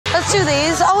Let's do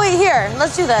these. Oh wait, here.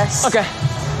 Let's do this. Okay.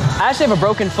 I actually have a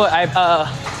broken foot. I have a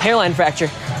hairline fracture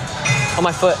on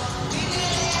my foot.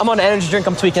 I'm on an energy drink.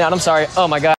 I'm tweaking out. I'm sorry. Oh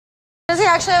my God. Does he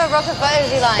actually have a broken foot or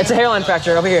is he lying? It's a hairline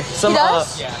fracture over here. He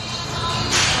does? Yeah.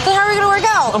 Then how are we gonna work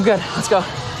out? I'm good. Let's go.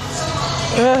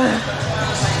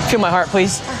 Feel my heart,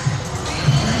 please.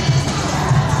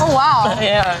 Oh wow.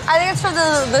 Yeah. I think it's from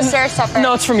the stair stepper.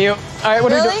 No, it's from you. All right, what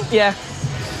do we do? Yeah.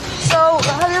 So,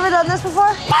 have you ever done this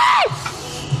before?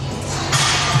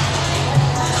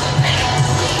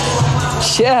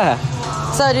 Yeah.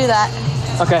 So do that.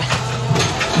 Okay.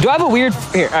 Do I have a weird,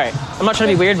 here, all right. I'm not trying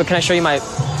to be weird, but can I show you my,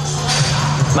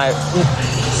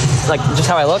 like, just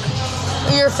how I look?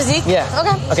 Your physique? Yeah.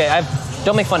 Okay. Okay,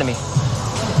 don't make fun of me.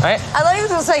 All right? I thought you were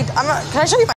gonna say, can I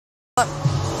show you my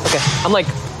Okay, I'm like,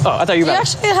 oh, I thought you were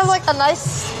about. You actually have like a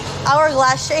nice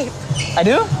hourglass shape. I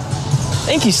do?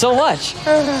 Thank you so much.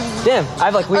 Damn, I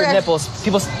have like weird nipples.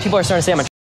 People are starting to say I'm a.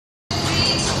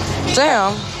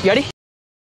 Damn. You ready?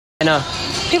 I know.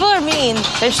 People are mean.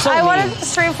 They're so mean. I wanted to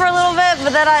stream for a little bit,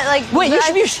 but then I like. Wait, you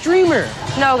should be a streamer.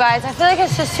 No, guys, I feel like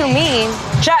it's just too mean.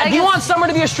 Chat, do you want Sommer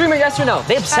to be a streamer, yes or no?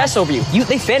 They obsess over you.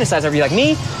 They fantasize over you. Like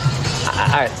me,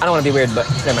 I don't want to be weird, but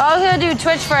never mind. I was gonna do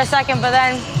Twitch for a second, but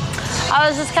then I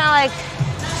was just kind of like,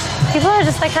 people are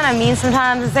just like kind of mean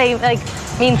sometimes and say like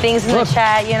mean things in the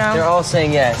chat, you know? They're all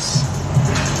saying yes.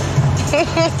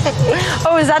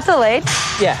 Oh, is that delayed?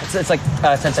 Yeah, it's like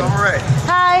 10 seconds. All right.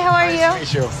 Hi, how are you?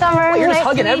 Nice to meet you. Summer, Wait, you're nice just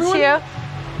hugging to meet everyone? you.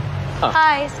 Oh.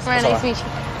 Hi, Summer, nice to meet you.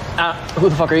 Who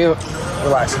the fuck are you?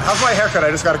 Relax. How's my haircut?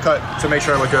 I just got a cut to make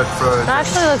sure I look good for the. It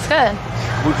actually looks good.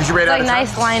 Could you rate it It's like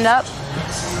nice lined up.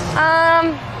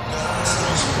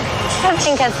 I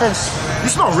think it's a You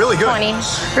smell really good. 20.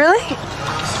 Really?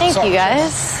 Thank you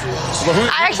guys.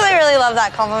 I actually really love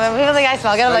that compliment. People think I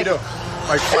smell good. I'm How like, you do?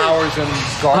 Like flowers and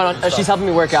gardens. Hold on, she's helping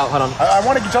me work out. Hold on. I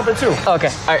want to jump in too. Oh, okay.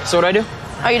 All right. So what do I do?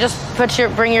 oh, you just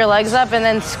bring your legs up and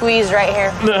then squeeze right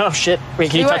here. Oh shit.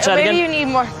 Wait, can you touch that again? Maybe you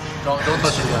need more. Don't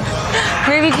touch it again.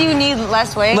 Maybe do you need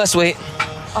less weight? Less weight.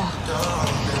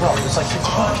 Bro, it's like 6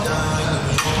 pounds.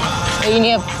 You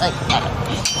need like.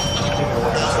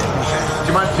 Do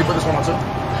you mind if you put this one on too?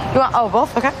 You want? Oh,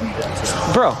 both. Okay.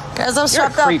 Bro, Guys, I'm you're a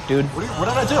strapped up. creep, dude. What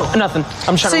did I do? Nothing.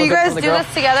 I'm trying So to you look guys up for do the girl.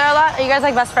 this together a lot? Are you guys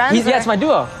like best friends? Yeah, it's my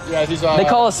duo. Yeah, he's. They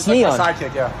call us N3on. Like my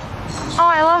sidekick, yeah. Oh,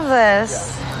 I love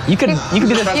this. You could be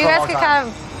the. You guys could kind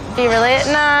of be related.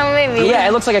 No, maybe. Yeah,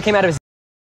 it looks like I came out of his.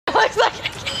 looks like.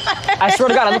 I swear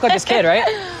to God, I look like this kid, right?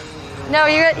 No,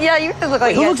 you guys look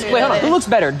like. Who looks? Wait, hold on. Who looks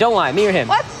better? Don't lie. Me or him?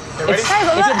 What? It's, Guys,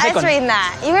 I'm if you not had to pick one. answering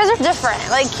that. You guys are different.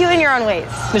 Like cute in your own ways.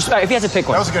 If you had to pick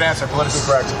one. That was a good answer. Politically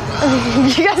correct.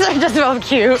 You guys are just both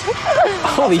cute.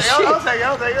 Holy shit. I'll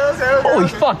take it. Holy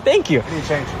fuck, thank you. I need to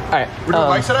change. All right. We're doing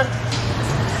bikes today?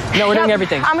 No, we're doing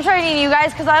everything. I'm training you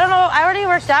guys because I don't know. I already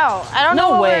worked out. I don't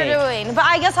know what we're doing. But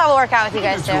I guess I will work out with you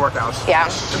guys Do too. 2 workouts. Yeah.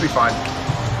 It'll be fine.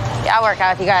 Yeah, I'll work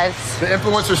out with you guys. The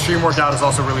influencer stream workout is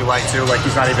also really light too. Like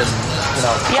he's not even, you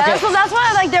know. Yeah, that's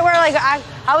why like they were like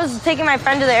I was taking my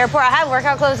friend to the airport. I had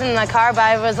workout clothes in the car, but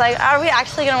I was like, are we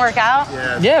actually gonna work out?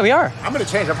 Yeah, we are. I'm gonna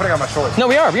change. I'm putting on my shorts. No,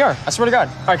 we are. I swear to God.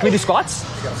 All right, can we do squats?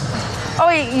 Oh,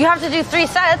 wait, you have to do 3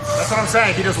 sets. That's what I'm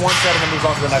saying. He does 1 set and then moves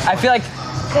on to the next one. I feel like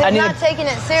I'm not taking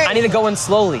it serious. I need to go in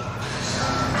slowly.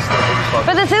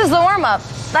 But this is the warm up.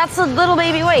 That's a little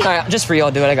baby weight. All right, just for you,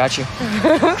 I'll do it. I got you.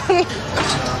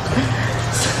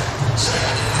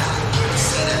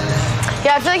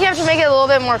 Yeah, I feel like you have to make it a little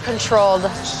bit more controlled.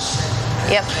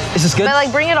 Yep. Is this good? But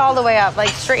like bring it all the way up, like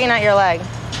straighten out your leg.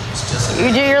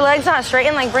 You do your legs not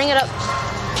straightened, like bring it up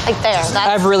like there. That's I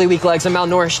have really weak legs. I'm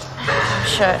malnourished.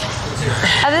 shit.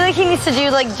 I feel like he needs to do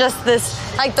like just this,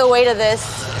 like the weight of this.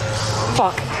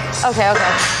 Fuck. Okay.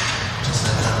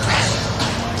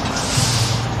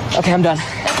 Okay, I'm done.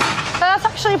 That's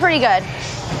actually pretty good.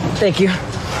 Thank you.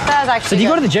 That's actually So do you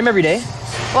good. go to the gym every day?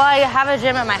 Well, I have a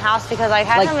gym at my house because I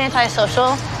kind of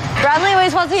antisocial. Bradley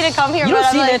always wants me to come here, You but don't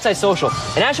I'm seem like, antisocial.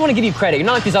 And I actually want to give you credit. You're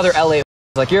not like these other LA.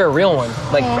 Like, you're a real one.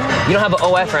 Like, you don't have an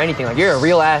OF or anything. Like, you're a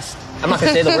real ass. I'm not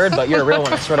going to say the word, but you're a real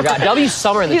one. I swear to God. W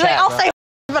Sommer in the he's chat. like, I'll bro. say,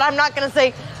 but I'm not gonna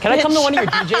say. Can I come to bitch. one of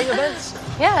your DJing events?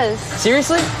 Yes.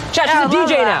 Seriously? Chat, Yeah, she's a I love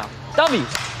DJ that. now. W.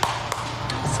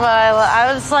 That's what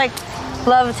I just like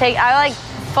love take. I like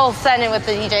full send it with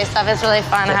the DJ stuff. It's really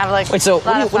fun. I have like. Wait, so a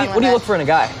lot of what fun do you with look for in a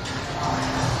guy?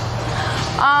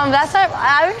 That's not,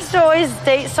 I used to always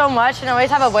date so much and always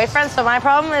have a boyfriend. So my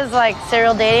problem is like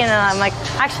serial dating, and I'm like,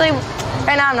 actually,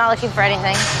 right now I'm not looking for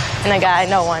anything in a guy.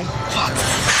 No one.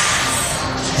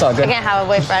 It's all good. I can't have a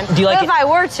boyfriend. Do you like but if I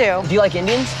were to. Do you like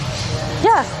Indians?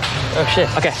 Yeah. Oh shit.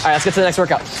 Okay. All right. Let's get to the next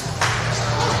workout.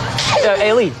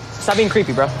 Hey Lee, stop being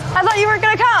creepy, bro. I thought you weren't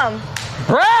gonna come.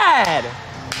 Brad.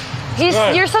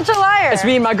 You're such a liar. It's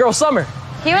me and my girl Sommer.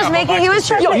 He was he was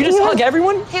trying Yo, you just hug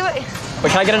everyone? Wait,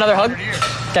 can I get another hug?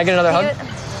 Can I get another hug?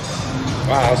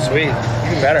 Wow, sweet.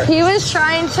 Even better. He was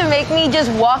trying to make me just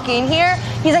walk in here.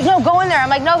 He's like, no, go in there. I'm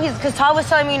like, no, because Todd was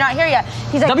telling me you're not here yet.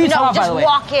 He's like, no, Todd, just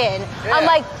walk in. Yeah. I'm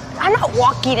like, I'm not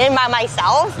walking in by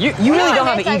myself. You really don't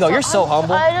have an ego. You're so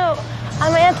humble. I know.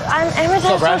 I'm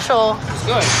antisocial. It's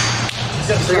good.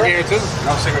 Cigarette here too?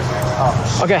 No cigarettes.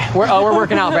 Oh. Okay, we're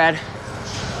working out, Brad.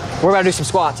 We're about to do some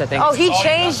squats, I think. Oh, he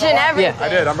changed and everything. Yeah. I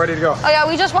did. I'm ready to go. Oh yeah,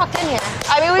 we just walked in here.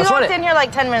 I mean, we walked in here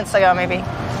like 10 minutes ago, maybe.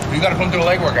 You got to put him through a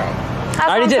leg workout. I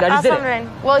already did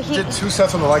it. Well, he did 2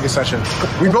 sets on the leg session.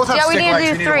 We both have stick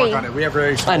legs. We need to work on it. We have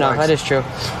very strong legs. That is true.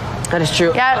 That is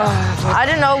true. Yeah, I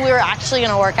didn't know we were actually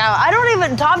gonna work out.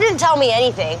 Tom didn't tell me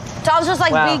anything. Tom's just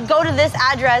like, we go to this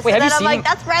address, and then I'm like,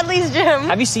 that's Bradley's gym.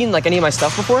 Have you seen like any of my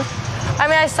stuff before? I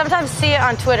mean, I sometimes see it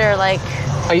on Twitter, like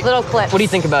little clips. What do you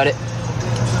think about it?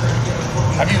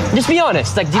 Just be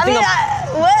honest. Like, do you think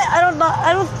what? I don't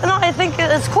know. I think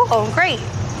it's cool. Great.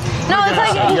 No, it's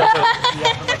like.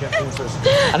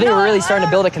 I think we're really starting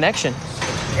to build a connection.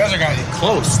 You guys are getting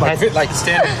close, like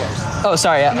standing close. Oh,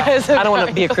 sorry. I don't want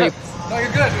to be a creep. No, you're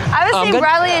good. I haven't seen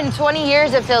Bradley in 20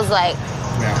 years. It feels like.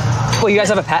 Yeah. Well, you guys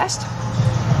have a past?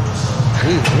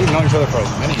 We've known each other for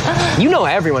many years. You know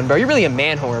everyone, bro. You're really a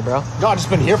man whore, bro. No, I've just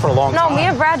been here for a long time. No, me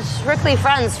and Brad strictly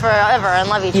friends forever and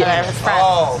love each other as friends.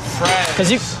 Oh,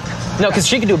 friends. Because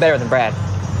she can do better than Brad.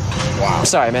 Wow.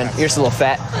 Sorry, man. You're just a little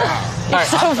fat. You're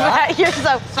so fat. You're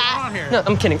so fat. No,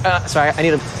 I'm kidding. Sorry, I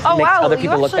need to make other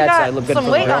people look bad, so I look good some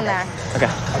for weight them. on there. Okay.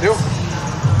 I do?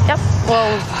 Yep.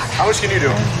 Well. How much can you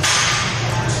do?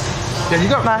 Yeah, you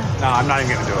go. No, I'm not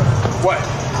even gonna do it. What?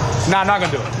 No, I'm not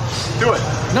gonna do it. Do it.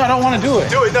 No, I don't want to do it.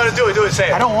 Do it. No, do it. Do it. Say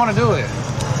it. I don't want to do it.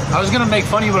 I was gonna make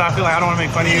fun of you, but I feel like I don't want to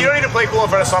make fun of you. You don't need to play cool in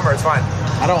front of Sommer. It's fine.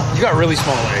 I don't. You got really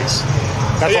small legs.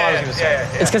 That's all I was gonna say.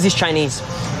 It's because he's Chinese.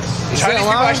 Chinese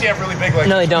people actually have really big legs.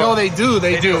 No, they don't. No, they do.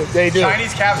 They do.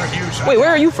 Chinese calves are huge. Wait, where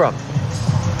are you from?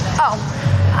 Oh,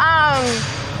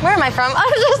 where am I from? I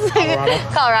was just thinking,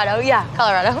 Colorado. Yeah,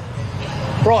 Colorado.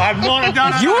 Bro, I've known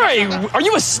her. Are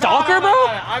you a stalker, bro?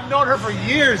 I've known her for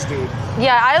years, dude.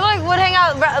 Yeah, I would hang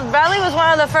out. Bradley was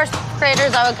one of the first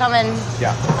creators I would come and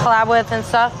collab with and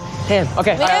stuff. Damn.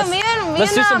 Okay. Me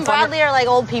and Bradley are like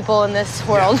old people in this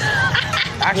world.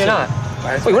 Actually, you're not.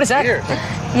 Wait, what is that?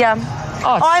 Yeah.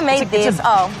 Oh, I made these.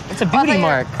 It's a beauty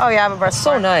mark. Oh yeah, I have a birthmark.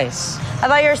 So nice. I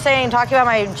thought you were talking about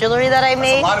my jewelry that I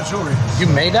made. That's a lot of jewelry. You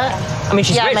made that? I mean,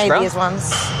 she's rich, I made bro. these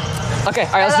ones. Okay,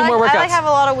 all right, let's do more workouts. I have a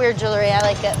lot of weird jewelry. I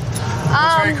like it.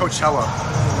 Looks very Coachella.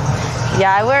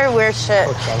 Yeah, I wear weird shit.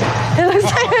 Coachella. It looks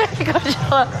like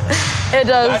Coachella. It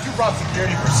does. Glad you brought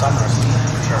security for Sommer,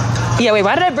 for sure. Yeah, wait,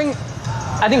 why did I bring...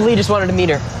 I think Lee just wanted to meet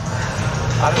her.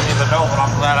 I didn't even know, but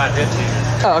I'm glad I did meet her.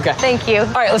 Oh, okay. Thank you.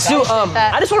 All right, let's do...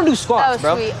 I just want to do squats,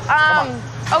 bro. Sweet.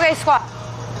 Okay, squat.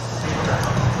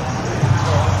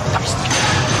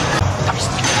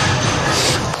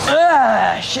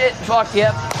 Shit. Fuck,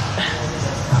 yep.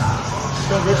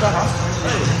 Feeling good, Sean, huh?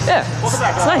 Yeah,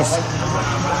 it's nice.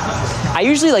 I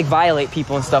usually like violate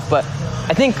people and stuff, but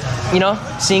I think,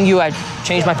 seeing you, I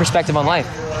changed my perspective on life.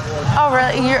 Oh,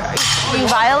 really? You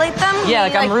violate them? Yeah,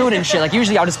 like I'm rude and shit. Like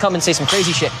usually I'll just come and say some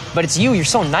crazy shit, but it's you. You're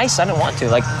so nice. I didn't want to.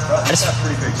 Like,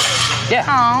 yeah.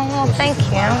 Oh, well, thank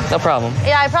you. No problem.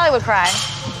 Yeah, I probably would cry.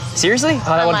 Seriously?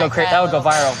 Oh, that would go crazy. That would go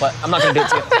viral, but I'm not gonna do it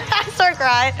to you. I start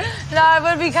crying. No, it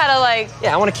would be kind of like.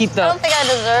 Yeah, I want to keep the. I don't think I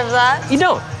deserve that. You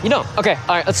don't. Okay,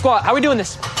 all right, let's squat. How are we doing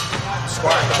this?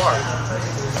 Squat, come on.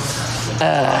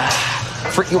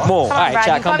 Whoa, all right, Brad,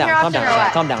 chat, calm down, calm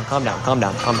down, calm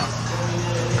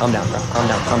down, bro.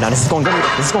 This is going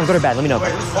good or bad? Let me know.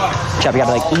 Chat, we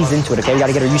gotta like ease into it, okay? We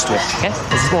gotta get her used to it, okay?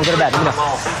 This is going good or bad? Let me know.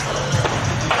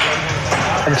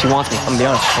 I think she wants me. I'm gonna be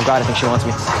honest. Oh God, I think she wants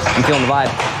me. I'm feeling the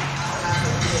vibe.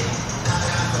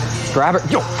 Grab her.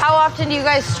 Yo. How often do you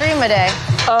guys stream a day?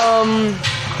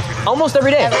 Almost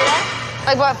every day. Every day?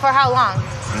 Like what? For how long?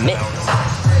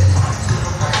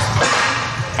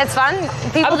 It's fun.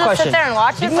 People just sit there and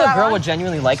watch it. Do you think a girl would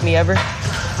genuinely like me ever?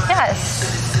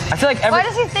 Yes. I feel like Why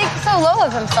does he think so low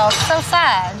of himself? So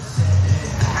sad.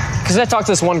 Because I talked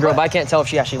to this one girl, but I can't tell if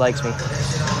she actually likes me.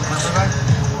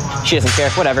 She doesn't care.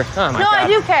 Whatever. Oh my God. I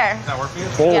do care. Does that work for you?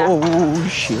 Oh,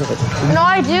 shit. No,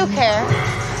 I do care.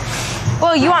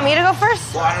 Well, you want me to go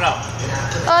first? Well, I don't know.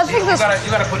 Let's pick this.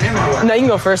 You gotta put him in the workout. No, you can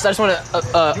go first. I just want to.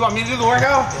 You want me to do the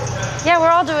workout? Yeah,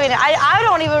 we're all doing it. I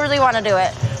don't even really want to do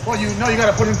it. Well, you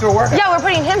gotta put him through a workout. Yeah, we're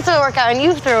putting him through a workout and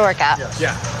you through a workout.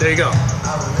 Yeah, there you go.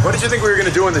 What did you think we were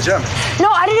gonna do in the gym? No,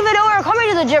 I didn't even know we were coming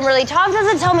to the gym, really. Tom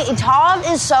doesn't tell me. Tom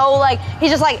is so, like, he's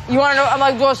just like, you want to know? I'm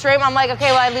like, go stream? I'm like, okay,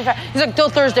 well, I leave. He's like, till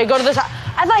Thursday, go to this.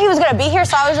 I thought he was gonna be here,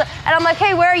 so I was, and I'm like,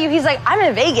 hey, where are you? He's like, I'm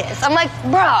in Vegas. I'm like,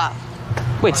 bruh.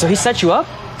 Wait, so he set you up?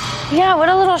 Yeah, what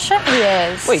a little shit he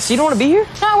is. Wait, so you don't want to be here?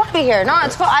 No, I want to be here. No,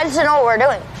 it's cool. I just didn't know what we're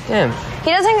doing. Damn.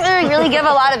 He doesn't really give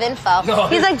a lot of info. No.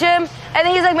 He's like, gym, and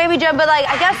then he's like, maybe gym, but like,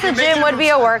 I guess the gym would be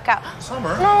a workout.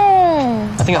 Sommer. No.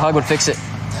 I think a hug would fix it.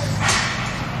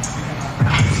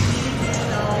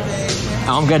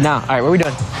 Oh, I'm good now. All right, what are we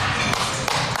doing?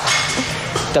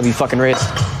 W fucking race.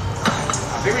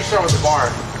 I think we start with the bar.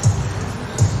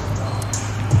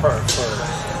 For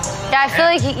Yeah, I feel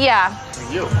like, yeah.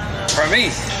 you. For me?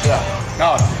 Yeah.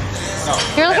 No.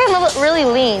 You're looking really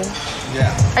lean. Yeah.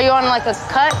 Are you on like a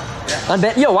cut?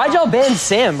 Yeah. Yo, why'd y'all ban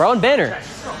Sam, bro, and Banner?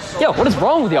 Yo, what is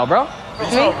wrong with y'all, bro?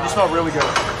 You smell really good.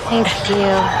 Thank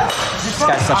you. This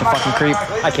guy's such a fucking creep.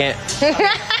 I can't.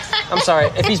 I'm sorry.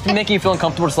 If he's making you feel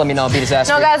uncomfortable, just let me know. I'll beat his ass.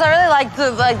 No, guys, I really like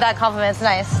that compliment. It's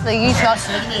nice. Like, you smell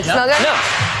good? No.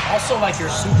 Also, like, you're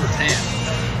super tan.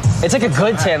 It's like a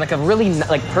good tan, like a really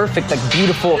like perfect, like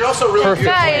beautiful. You're also really perfect.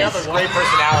 beautiful. You have a great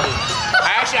personality.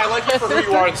 I like you for who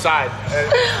you are inside.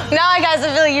 Now, guys, I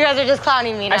feel like you guys are just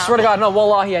clowning me now. I swear to God, no,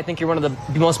 wallahi, I think you're one of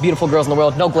the most beautiful girls in the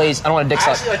world. No glaze. I don't want a dick suck.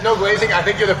 Actually, like, no glazing. I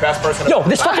think you're the best person. Yo,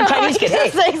 this fucking Chinese kid. Hey,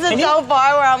 He just takes it so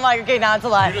far where I'm like, okay, now it's a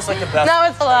lie. You're just like the best. No,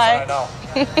 it's a lie. I know.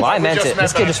 well, I meant it.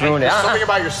 This kid just ruined it. Something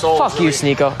about your soul. Fuck you,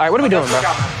 Sneeko. All right, what are we doing, bro? I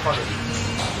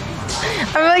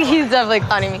feel like he's definitely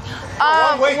clowning me.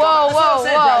 Whoa.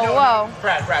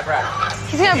 Brad.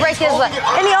 He's gonna break his leg.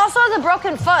 And he also has a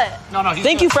broken foot. No.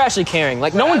 Thank you for actually caring.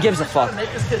 Like, no one gives a fuck.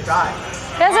 Make this kid die.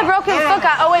 He has a broken foot,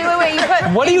 guy. Oh, wait. You put.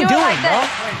 What are you do it doing, like bro?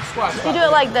 this. You do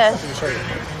it like this.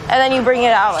 And then you bring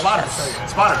it out like this.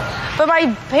 Spotter. But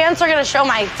my pants are gonna show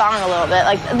my thong a little bit.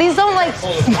 Like, these don't like.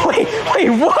 Wait,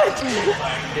 what?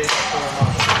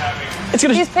 It's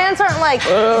gonna. These pants aren't like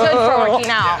good for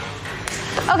working out.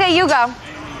 Okay, you go.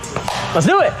 Let's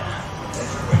do it.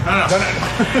 No.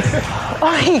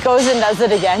 Oh, he goes and does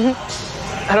it again.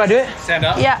 How do I do it? Stand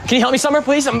up. Yeah. Can you help me, Summer,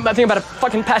 please? I think I'm about to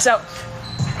fucking pass out.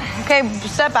 Okay,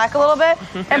 step back a little bit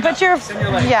and put your.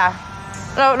 Yeah.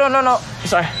 No.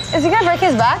 Sorry. Is he gonna break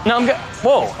his back? No, I'm good.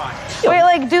 Whoa. Wait,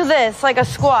 like do this, like a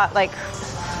squat, like.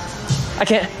 I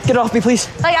can't. Get it off me, please.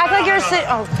 Like act like you're sitting.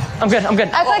 Oh. I'm good.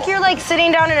 Act like you're like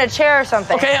sitting down in a chair or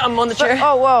something. Okay, I'm on the chair.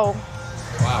 Oh, whoa.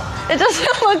 Wow. It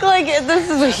doesn't look like this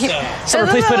is. Summer,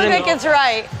 please put it in. Like it's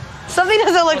right. Something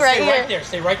doesn't look right here. Right there.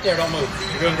 Stay right there. Don't move.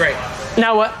 You're doing great.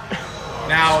 Now what?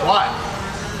 Now what?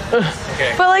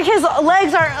 Okay. But like his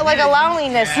legs aren't like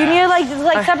allowing this. You need to like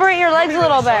separate your legs a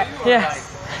little bit. Yeah.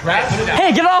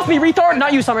 Hey, get it off me, retard!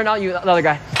 Not you, Summer. Not you. The other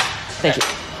guy. Thank you.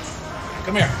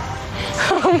 Come here.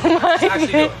 Oh my.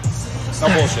 Actually do it. No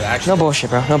bullshit, actually. No bullshit,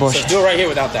 bro. No bullshit. So do it right here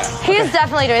without that. He's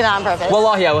definitely doing that on purpose.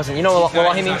 Wallahi, I wasn't. You know what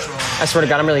wallahi means? I swear to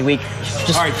God, I'm really weak.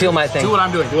 Just feel my thing. Do what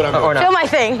I'm doing. Or Feel not. my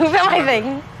thing. Feel my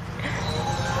thing.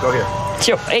 Go here.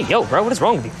 Yo, bro, what is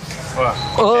wrong with you?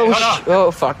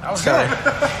 Oh, fuck. Sorry.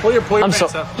 Pull your I'm pants so.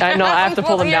 up. I know. I have to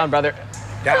pull them down, brother.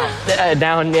 Down.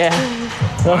 Down, yeah. I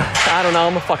don't know.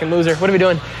 I'm a fucking loser. What are we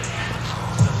doing?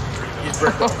 Do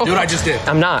what I just did.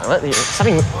 I'm not. Stop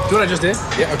being. Do what I just did.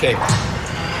 Yeah. Okay.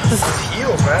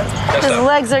 Heels, man. His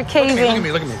legs are caving.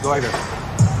 Look at me. Go like this.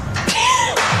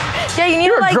 Yeah, you need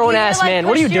You're to like. a grown-ass man.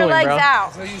 What are you push your doing, legs bro?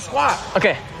 out. So you squat.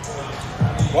 Okay.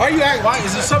 Why are you acting? Why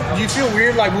is this something? Do you feel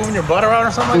weird like moving your butt around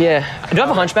or something? Yeah. Do I have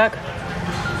a hunchback?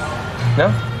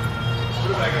 No.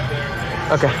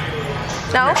 Okay.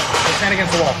 No. Stand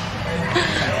against the wall.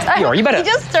 Yo, you better. He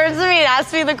just turns to me and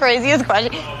asks me the craziest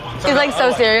question. He's like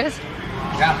so serious.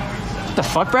 Yeah. What the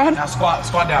fuck, Brad? Now squat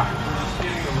down.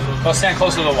 Go stand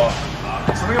close to the wall.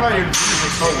 Something about your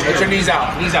knees. Get your knees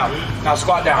out. Knees out. Now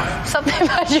squat down. Something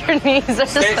about your knees.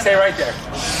 Stay right there.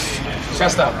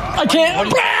 Chest up. I can't.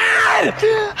 Brad!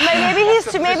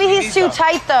 Maybe he's too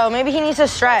tight though. Maybe he needs to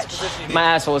stretch. My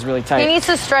asshole is really He tight. needs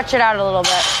to stretch it out a little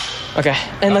bit. Okay.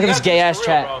 And look at this gay ass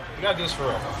chat. You gotta do this for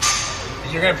real.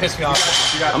 You're gonna piss me off.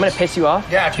 I'm gonna piss you off?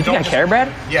 Yeah, if you think I care,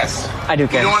 Brad? Yes. I do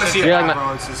care. You don't want to see it, You're like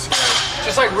bro. It's just scary.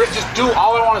 Just do.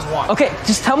 All I want is one. Okay,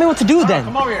 just tell me what to do then.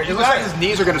 Come over here. It looks like his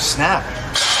knees are gonna snap.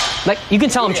 Like, you can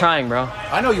tell I'm trying, bro.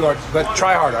 I know you are, but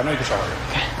try harder. I know you can try harder.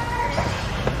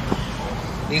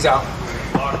 Knees out.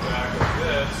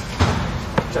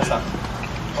 Chest up.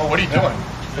 Oh, what are you doing?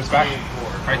 It's back.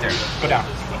 Right there. Go down.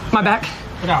 My back.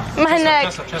 Go down. My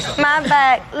neck, my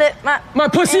back, My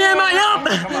pussy and my yum.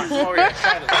 Come on, come over here.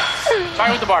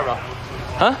 Try with the barbell.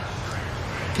 Huh?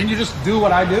 Can you just do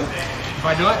what I do? If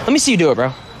I do it? Let me see you do it,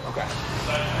 bro. Okay.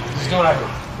 Just do what I do.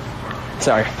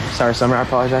 Sorry, Summer. I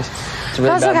apologize. It's a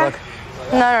really That's bad okay.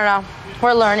 look. No.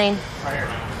 We're learning. Right here.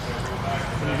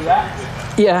 Can you do that?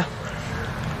 Yeah.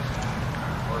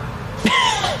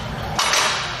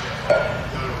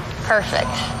 Perfect.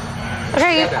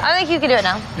 Okay, I think you can do it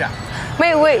now. Yeah.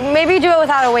 Wait, maybe do it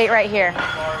without a weight right here.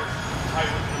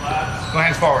 My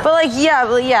hands forward. But like,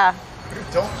 yeah.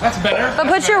 That's better. But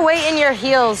put your weight in your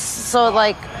heels, so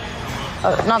like,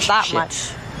 not that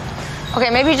much. Okay,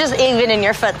 maybe just even in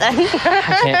your foot then. I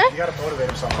can't. You gotta motivate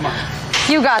him some. Come on.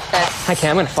 You got this. I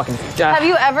can't. I'm gonna fucking. Have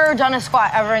you ever done a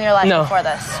squat ever in your life No. before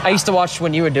this? I used to watch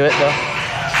when you would do it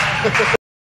though.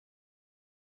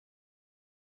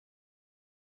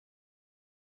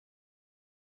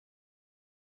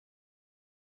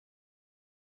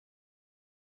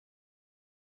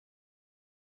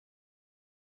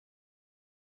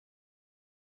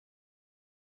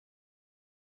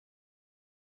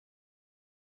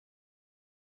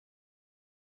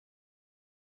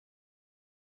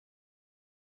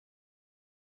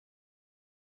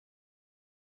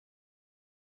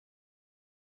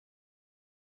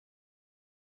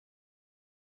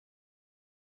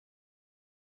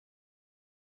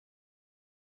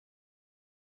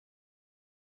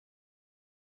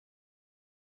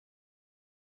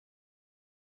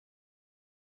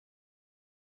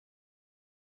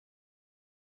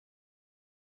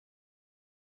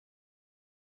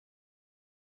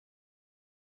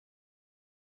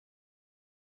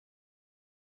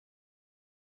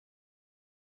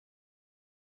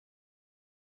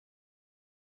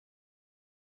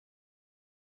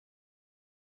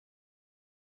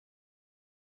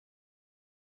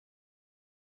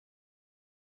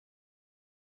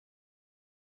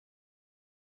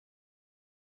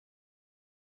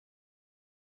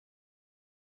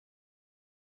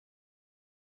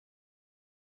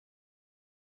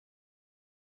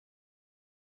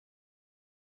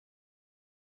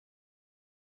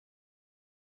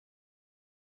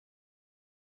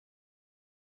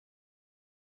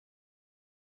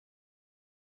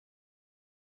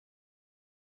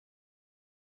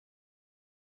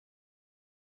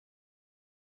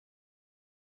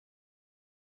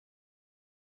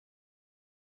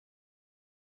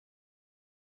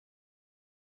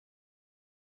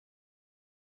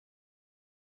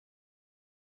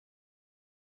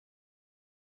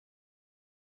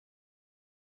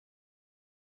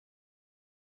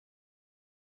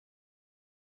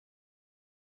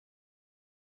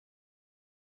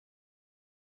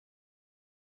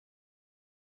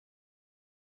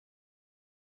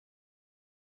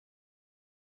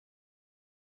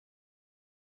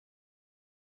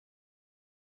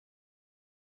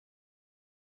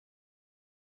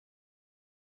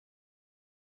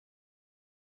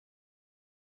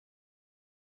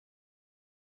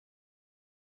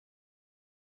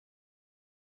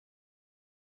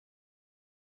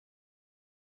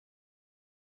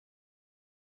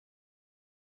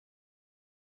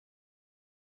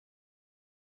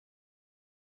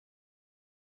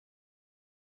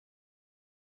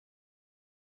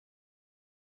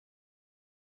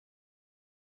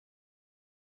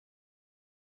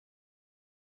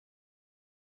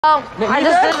 I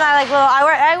just did my like little.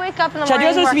 I wake up in the Chad, morning.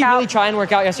 you guys Work to be out. really try and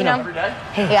work out, yes or no? Every day?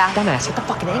 Hey, Yeah. dumbass, get the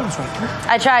fucking angles right. Come on.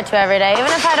 I try to every day, even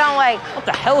if I don't like What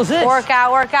the hell is this? work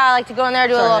out. I like to go in there,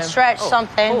 do a Sorry, little man. stretch,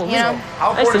 something. Oh, You know.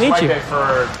 How Nice to important is meet leg you. day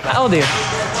for? How old are you?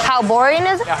 How boring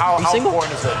is it? Yeah, how single?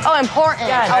 important is it? Oh, important.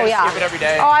 Yeah, oh I yeah. skip it every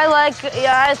day. Oh, I like.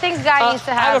 Yeah, I think a guy needs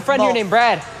to have. I have a friend both. here named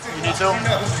Brad. You need to.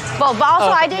 Well, but also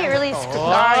I didn't really. So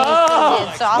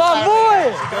I'll My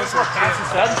boy!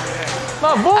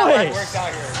 My boy!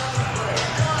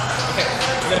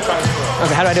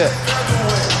 Okay, how do I do it?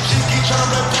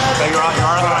 Okay, you're on the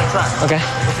right track. Okay.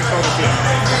 What's your shoulder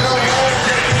feel?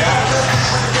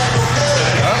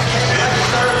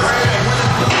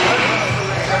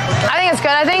 I think it's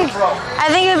good.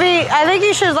 I think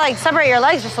you should like separate your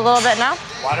legs just a little bit now.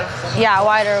 Wider? Yeah,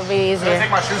 wider would be Should I easier.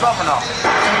 take my shoes off or no?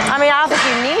 I mean, I don't think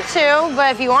you need to,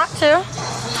 but if you want to.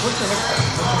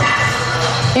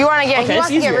 You want to get, Okay, he wants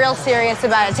to it's get easier. real serious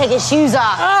about it. Take his shoes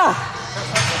off. Ah!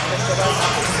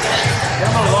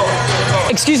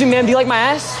 Excuse me, ma'am, do you like my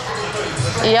ass?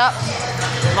 Yep.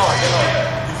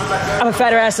 I have a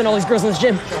fatter ass than all these girls in this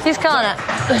gym. He's killing it.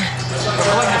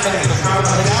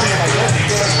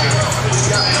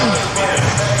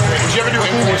 Did you ever do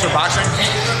influencer boxing?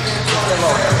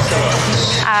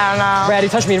 I don't know. Brad, you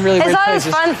touched me in really It's weird not as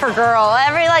places. fun for girl.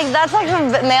 That's like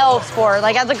a male sport.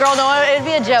 Like as a girl, no, it'd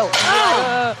be a joke.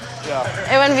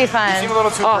 It wouldn't be fun. You seem a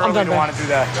little too I'm girly done, to want to do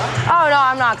that. Oh no,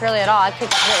 I'm not girly at all. I kick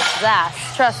this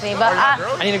ass. Trust me. But not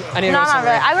girly? I need to no, go I'm not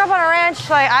somewhere. really. I grew up on a ranch.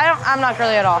 Like I'm not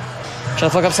girly at all.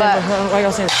 Shut the fuck up, Sam. But- Why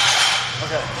y'all saying?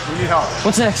 Okay, we need help.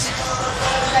 What's next?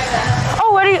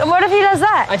 Oh, What if he does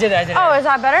that? I did it. Oh, is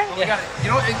that better? Yeah. You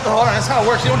know, hold on. That's how it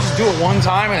works. You don't just do it one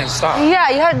time and then stop.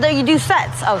 Yeah, you do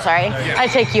sets. Oh, sorry. I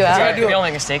take you out. You gotta do it.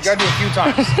 Mistakes. You gotta do it a few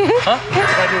times. Huh? You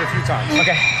gotta do it a few times.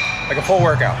 Okay. Like a full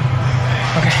workout.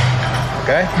 Okay.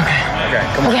 Okay? Okay.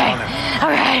 Come on. Okay. On there.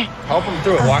 Okay. Help him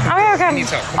through it. Walk him through it. Okay. He needs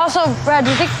help. Also, Brad,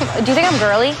 do you think I'm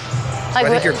girly? Like,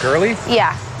 I think you're girly?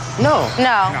 Yeah. No.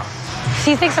 No.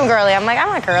 He thinks I'm girly. I'm like,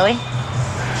 I'm not girly.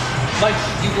 Like,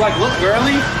 you look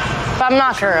girly? But I'm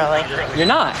not girly. You're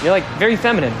not. You're like very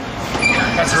feminine.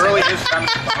 That's girly is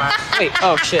feminine. Wait.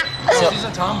 Oh shit. So, She's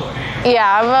a tomboy.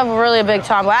 Yeah, I'm a really big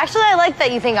tomboy. Actually, I like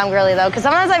that you think I'm girly though, because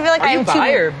sometimes I feel like are you I'm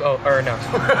bi too. or no?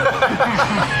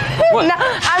 What? No,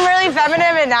 I'm really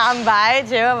feminine and now I'm bi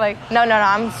too. I'm like, no,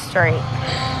 I'm straight.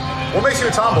 What makes you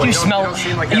a tomboy? You smell. don't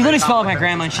seem like you literally smell like my tomboy.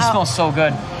 grandma, and she smells so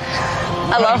good.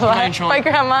 I love my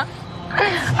grandma.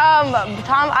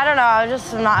 Tom, I don't know. I'm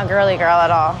just not a girly girl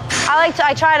at all. I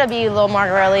try to be a little more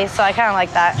girly, so I kind of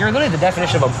like that. You're literally the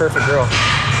definition of a perfect girl.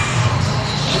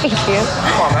 Thank you.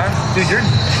 Come on, man. Dude, you're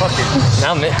fucking...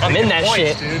 Now I'm in that points,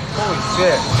 shit. Dude. Holy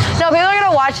shit. No, people are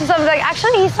gonna watch this and be like,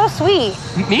 actually, he's so sweet.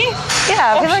 Me?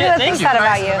 Yeah, Oh, people shit, are gonna thank think you. that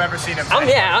about you. I've ever seen him.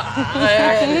 Yeah.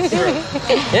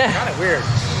 Yeah. Kind of weird.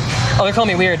 Oh, they call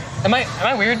me weird. Am I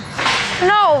weird?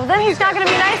 No, then he's not gonna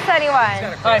be nice to anyone.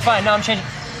 All right, fine. No, I'm changing.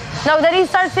 No, then he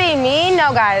starts being mean.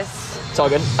 No, guys. It's all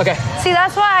good. Okay. See,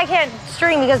 that's why I can't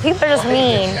stream because people are just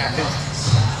mean. They're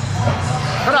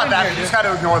not that. You just got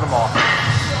to ignore them all.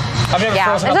 I've never Yeah,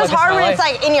 frozen it's up just like hard this in when my it's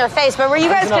life. like in your face, but where you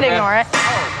guys Frozen could up, ignore it.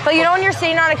 But you know when you're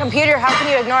sitting on a computer, how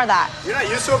can you ignore that? You're not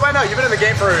used to it by now. You've been in the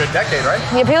game for a decade, right?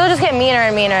 Yeah, people just get meaner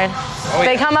and meaner. Oh,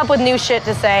 They yeah. come up with new shit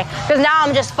to say. Because now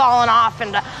I'm just falling off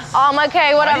and I'm like,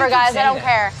 okay, whatever, do you guys, keep I don't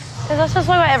saying care. Because that's just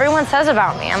what everyone says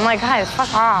about me. I'm like, guys,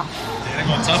 fuck off. They're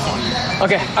going tough on you.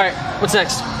 Okay. All right. What's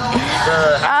next?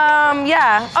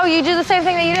 Yeah. Oh, you do the same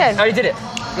thing that you did. I already did it.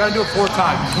 You got to do it 4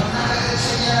 times.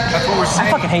 That's what we're saying.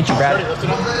 I fucking hate you, Brad.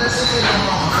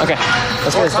 Okay.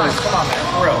 Let's get this done. Come on, man.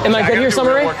 For real. Am I good here,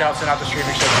 Summer Rae? Workouts and not the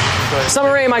streaming shit. Summer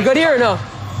Rae, am I good here or no?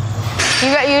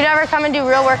 You never come and do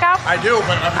real workout? I do,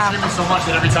 but I've been streaming so much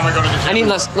that every time I go to the gym. I need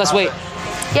less weight.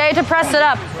 Yeah, you have to press it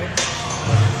up.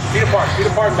 Feet apart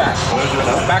and back.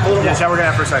 Back a little more. Yeah, we're gonna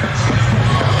have for a second.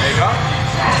 There you go.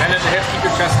 And then the hips, keep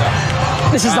your chest up.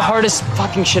 This is the hardest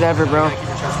fucking shit ever, bro.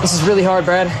 This is really hard,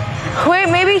 Brad. Wait,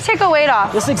 maybe take a weight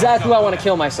off. This is exactly why I want to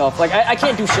kill myself. Like, I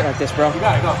can't do shit like this, bro. You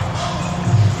got it, go.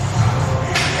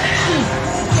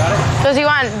 Do you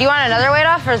want another weight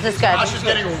off or is this good? Josh is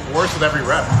getting worse with every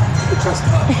rep.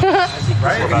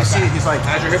 Right? And you see, he's like,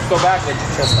 as your hips go back, like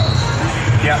your chest up.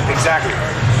 Yeah, exactly.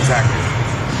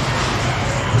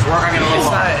 Just work on getting a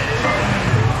little lower.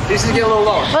 This is getting a little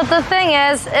lower. But the thing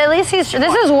is, at least this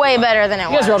is way better than it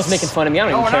You guys are all was. just making fun of me. I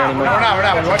don't even care anymore. We're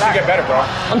not. We want you to get better, bro.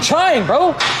 I'm trying,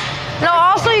 bro. No,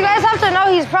 also you guys have to know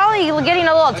he's probably getting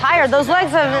a little tired. Those legs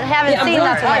haven't Yeah, I'm seen really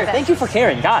nothing like tired. that. Thank you for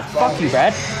caring. God, fuck you,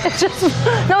 Brad. It's just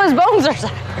no, his bones are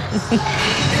tired. You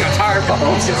got tired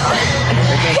bones.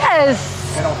 Yes.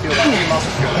 They don't feel that. Only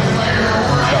muscles feel that.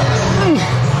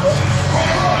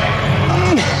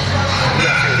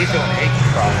 He's feeling achy,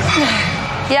 probably.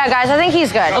 Yeah, guys, I think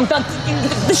he's good. I'm done.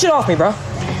 Get this shit off me, bro.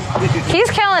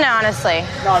 He's killing it, honestly.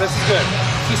 No, this is good.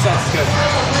 He says it's good.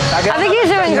 I think he's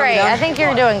doing great. I think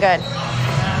you're doing good.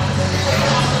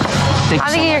 Thank I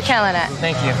you think so you're much. killing it.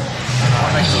 Thank you.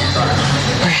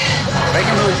 Make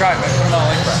him really try, man. Put him on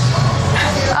leg press.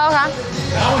 Okay.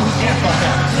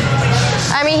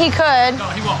 I mean, he could. No,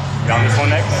 he won't. You on this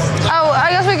one next? Oh,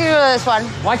 I guess we could do this one.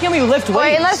 Why can't we lift weights?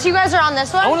 Wait, unless you guys are on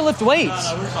this one. I want to lift weights.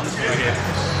 I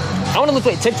want to lift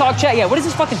weights. TikTok chat? Yeah, what is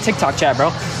this fucking TikTok chat,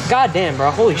 bro? God damn,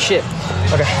 bro. Holy shit.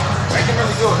 Okay. Make him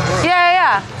really do it.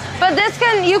 Yeah. But this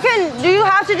do you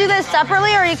have to do this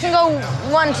separately or you can go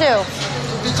 1, 2?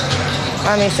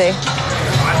 Let me see.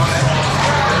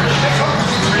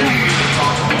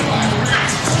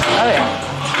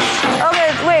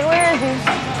 Okay, wait, where is he?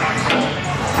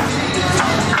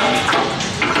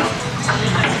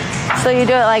 So you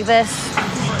do it like this.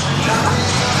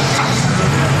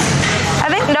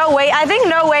 I think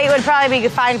no weight would probably be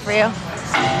fine for you.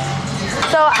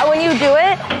 So when you do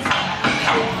it,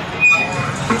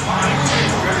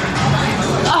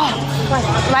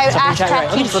 my ass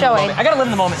crack keeps showing. I gotta live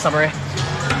in the moment, Summer Rae.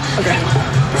 Okay.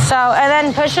 So, and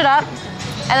then push it up,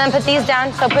 and then put these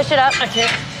down. So push it up, I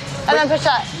can't. and then push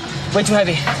that. Way too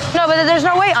heavy. No, but there's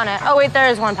no weight on it. Oh wait, there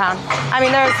is 1 pound. I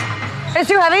mean, it's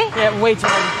too heavy? Yeah, way too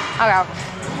heavy. Okay.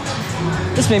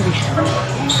 This made me.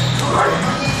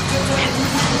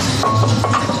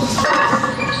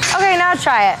 Okay, now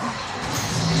try it.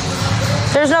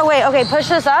 There's no weight. Okay, push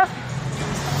this up,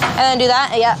 and then do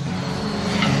that. Yep.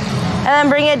 And And then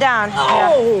bring it down.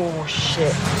 Oh,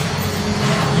 shit.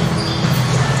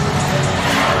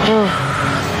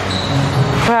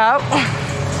 Well.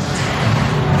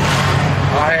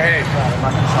 Oh, hey.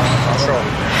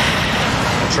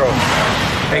 Control.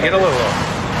 Hey, get a little low.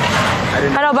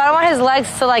 I know, but I don't want his legs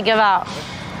to like give out.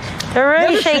 They're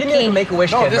really shaky.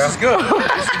 Make-A-Wish No, kid, this is good.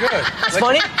 This is good. That's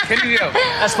funny? Can you do?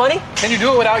 That's funny? Can you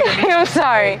do it without your knees? I'm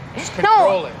sorry. Just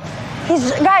control it.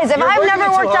 Guys, if I've never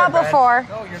worked out before.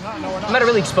 No, you're not. No, we're not. I'm gonna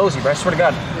really expose you, bro. I swear to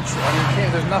God.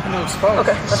 There's nothing to expose.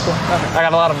 Okay, that's cool. Nothing. I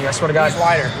got a lot of you. I swear to God. He's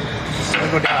wider. Let me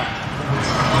go down.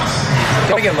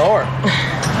 Gotta get lower.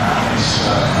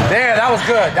 There, that was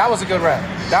good. That was a good rep.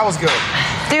 That was good.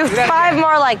 Do 5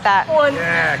 more like that.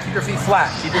 Yeah, keep your feet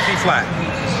flat. Keep your feet flat.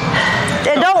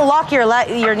 Don't lock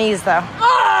your knees though.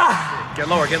 Get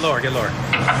lower.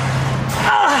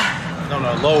 No,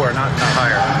 lower, not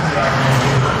higher.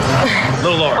 A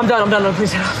little lower. I'm done,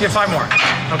 please. Get 5 more.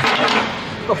 Okay.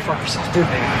 Go fuck yourself, dude.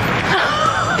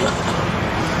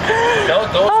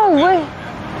 Oh, wait.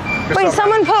 Wait,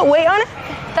 someone put weight on it?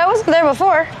 That wasn't there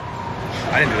before.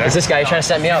 I didn't do that. Is this guy trying to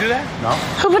set me up? Did you do that? No.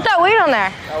 Who put that weight on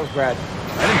there? That was Brad.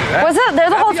 I didn't do that. Was it there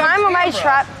the whole time? Am I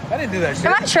trapped? I didn't do that shit.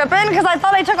 Am I tripping? Because I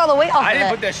thought I took all the weight off I of didn't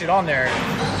it. put that shit on there.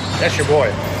 That's your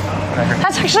boy.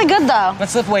 That's actually good though.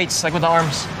 Let's lift weights, like with the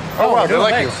arms. Oh, wow, they're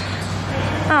like legs.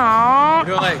 Aww.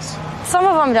 Doing legs. Some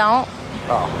of them don't.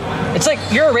 Oh. It's like,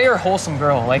 you're a rare, wholesome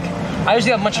girl. Like, I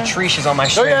usually have a bunch of treaches on my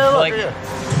string. Like,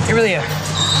 you really are.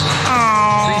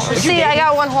 Aww. See, I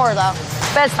got one whore though.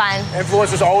 That's fine.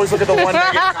 Influencers always look at the one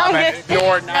negative comment.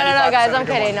 Ignore 95% No, guys, I'm of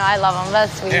your kidding. ones. No, I love them.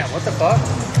 That's sweet. Damn, what the fuck?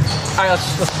 All right,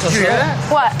 let's Did you hear go. that?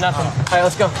 What? Nothing. All right,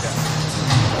 let's go.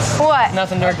 What?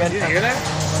 Nothing, they're good. You didn't hear that?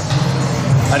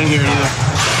 I didn't hear it either.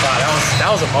 Wow, that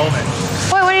was a moment.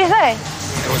 Wait, what did you say?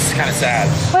 It was kind of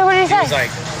sad. Wait, what did you He say? was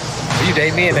like, will you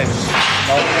date me? And then,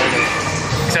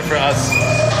 except for us.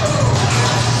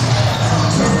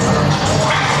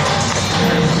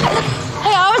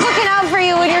 Hey, I was looking out for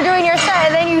you when you're doing your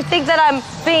set, and then you think that I'm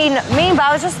being mean, but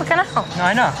I was just looking out. No,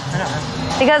 I know.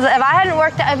 Because if I hadn't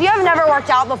worked out, if you have never worked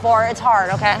out before, it's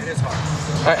hard, okay? It is hard.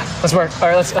 All right, let's work. All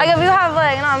right, let's go. Like if you have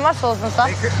like, muscles and stuff.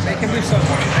 They can do some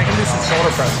shoulder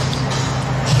presses.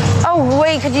 Oh,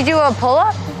 wait, could you do a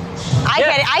pull-up?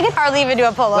 Yeah. I can hardly even do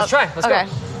a pull-up. Let's try. Let's okay.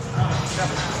 go.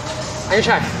 I can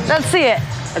try. Let's see it.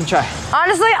 I can try.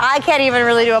 Honestly, I can't even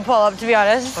really do a pull-up, to be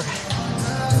honest. Okay.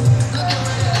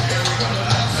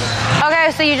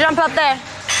 Okay, so you jump up there.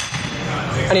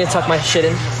 I need to tuck my shit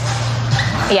in.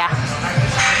 Yeah.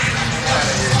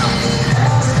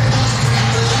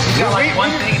 You got like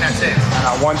one thing and that's it.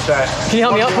 One set. Can you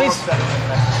help me out, please?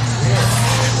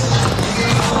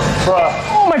 Bruh.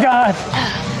 Oh my God.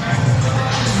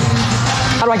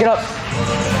 How do I get up?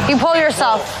 You pull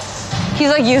yourself. He's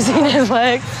like using his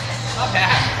legs. Not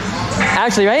bad.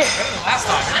 Actually, right? Last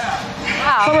time, yeah.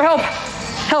 Wow. Sommer, help.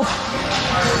 Help.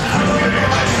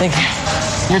 Thank you.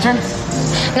 Your turn?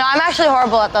 No, I'm actually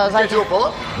horrible at those. Can you do a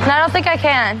pull-up? No, I don't think I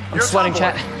can. I'm sweating,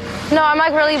 chat. No, I'm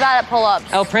like really bad at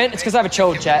pull-ups. L print? It's because I have a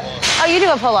chode, chat. Oh, you do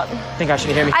a pull-up. I think I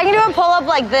should hear me. I can do a pull-up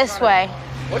like this way.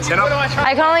 What do I try?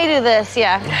 I can only do this,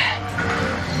 yeah.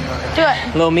 Do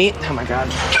it. Low meat? Oh my God.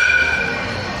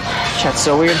 Chat's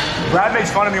so weird. Brad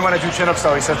makes fun of me when I do chin-ups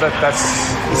though. He says he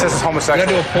says it's homosexual. I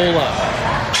gotta do a pull up.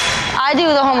 I do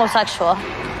the homosexual.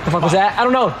 The fuck was that? I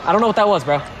don't know. I don't know what that was,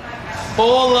 bro.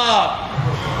 Pull up.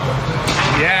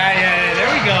 Yeah. There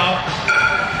we go.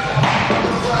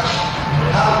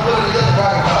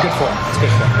 Good form. It's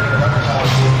good form.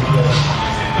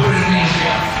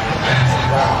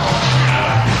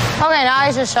 Okay, now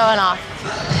he's just showing off.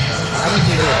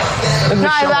 No,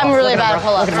 I'm really bad at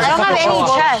pull-ups. I don't have any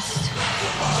chest.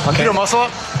 Okay. You do a muscle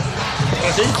up?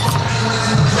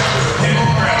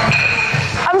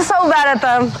 I'm so bad at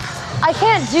them. I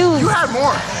can't do. You had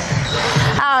more.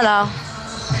 I don't know.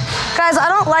 Guys, I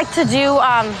don't like to do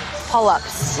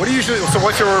pull-ups. What do you usually? So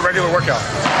what's your regular workout?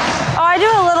 Oh, I do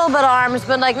a little bit of arms,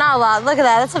 but like not a lot. Look at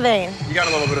that. That's a vein. You got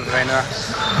a little bit of a vein there.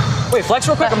 Wait, flex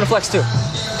real quick. I'm gonna flex too.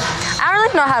 I don't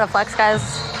really know how to flex, guys.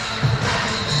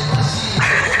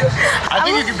 I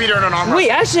think you can beat her in an arm wrestle. Wait,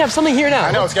 I actually have something here now.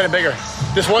 I know, it's getting bigger.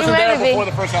 This wasn't there Maybe. before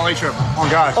the first LA trip. On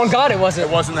God. On God, it wasn't.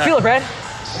 It wasn't there. Feel it, Brad.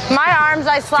 My arms,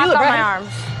 I slapped Feel it, on Brad. my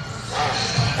arms.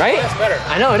 Right? That's better.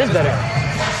 I know, it is better.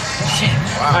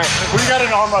 Wow. All right. Who you got in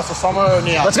an arm wrestle? Sommer or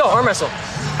N3on? Let's go, arm wrestle.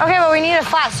 Okay, but we need a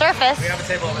flat surface. We have a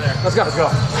table over there. Let's go. Let's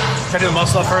go. Can I do the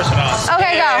muscle up first or not?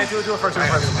 Okay, Yeah, go. do it first.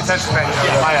 Attention span.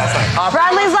 My ass.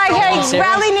 Bradley's like, hey, serious?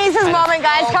 Bradley needs his moment,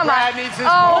 guys. Come on. Brad needs his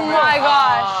Oh moment. my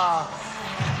gosh.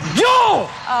 Yo!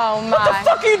 Oh What the my.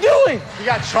 fuck are you doing? You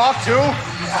got chalk too?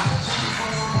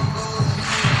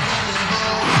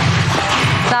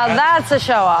 Now that's a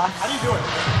show off. How do you do it?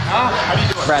 Huh? How do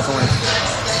you do it? Brad's winning.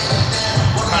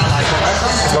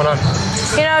 What's going on?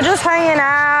 You know, just hanging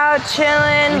out,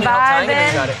 chilling,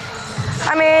 vibing.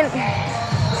 I mean,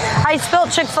 I spilled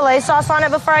Chick-fil-A sauce on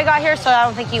it before I got here, so I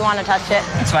don't think you want to touch it.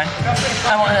 That's fine.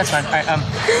 That's fine. All right.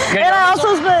 And I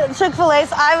also spilled Chick-fil-A.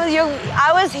 So I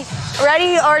was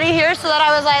ready already here, so then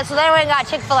I went and got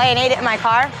Chick-fil-A and ate it in my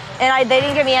car. And they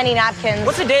didn't give me any napkins.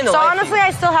 What's a day in the life? So honestly, I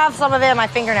still have some of it in my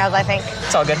fingernails, I think.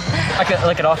 It's all good. I can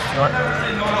lick it off if you want.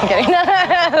 I'm kidding.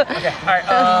 Okay. All right.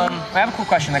 I have a cool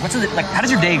question. Like, how does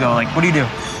your day go? Like, what do you do?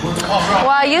 Well,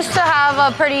 I used to have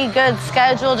a pretty good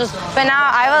schedule, but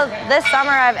now this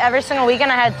summer, every single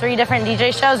weekend, I had 3 different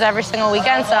DJ shows every single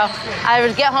weekend. So I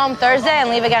would get home Thursday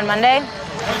and leave again Monday.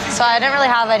 So I didn't really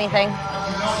have anything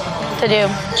to do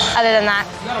other than that.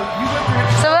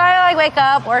 So I wake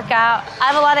up, work out. I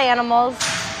have a lot of animals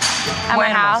at my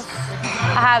house.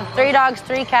 I have 3 dogs,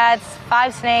 3 cats,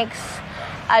 5 snakes,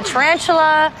 a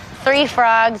tarantula, 3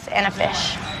 frogs, and a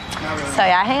fish. So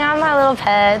yeah, I hang out with my little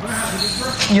pets.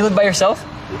 You live by yourself?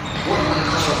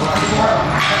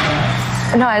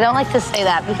 No, I don't like to say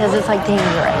that because it's like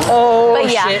dangerous. Oh, but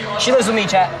yeah. Shit. She lives with me,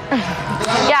 chat.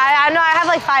 Yeah, I know. I have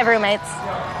like 5 roommates.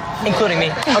 Including me.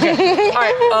 Okay. All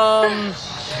right.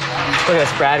 Look at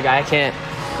this Brad guy. I can't.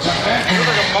 You look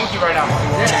like a monkey right now.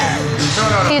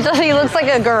 He looks like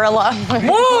a gorilla.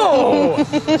 Whoa! Are you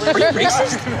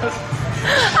racist?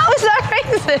 How is that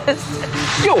racist?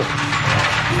 Yo!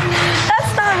 That's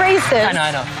not racist.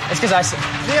 I know. It's because I said.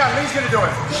 Yeah, Lee's gonna do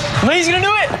it. Lee's gonna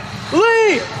do it!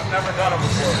 Lee! I've never done it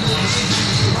before.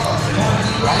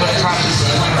 I'm gonna try to do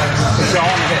it. I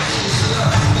want to hit.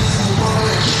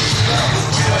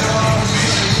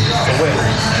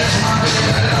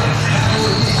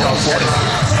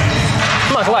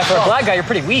 I'm not gonna lie, for a black guy, you're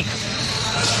pretty weak.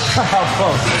 How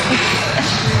close?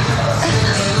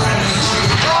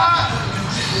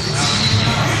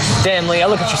 Damn, Lee, I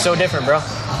look at you so different, bro.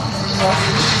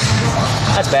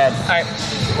 That's bad. All right,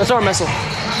 let's arm wrestle.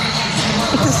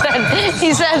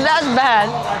 He said that's bad.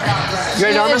 You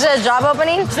ready to arm Is wrestle? it a job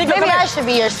opening? Sneak, Maybe come I here. should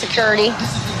be your security.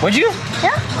 Would you?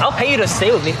 Yeah. I'll pay you to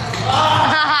stay with me.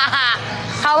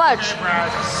 How much?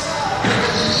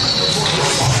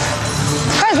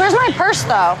 Guys, where's my purse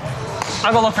though?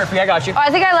 I'll go look for it for you. I got you. Oh, I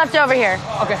think I left it over here.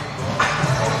 Okay.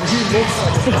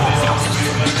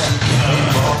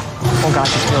 Oh God,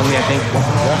 she's feeling me, I think.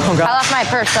 Oh I God. left my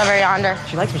purse over yonder.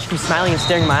 She likes me. She keeps smiling and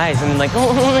staring in my eyes and like,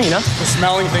 oh, you know? The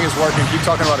smelling thing is working. Keep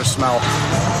talking about her smell.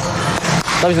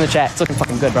 Love in the chat. It's looking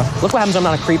fucking good, bro. Look what happens when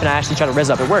I'm not a creep and I actually try to rizz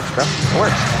up. It works, bro. It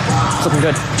works. It's looking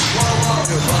good.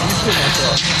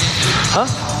 Huh?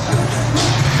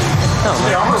 No,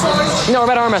 man. No, we're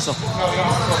about to arm wrestle.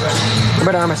 We're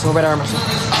about to arm wrestle. We're about to arm wrestle.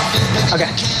 Okay.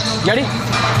 You ready?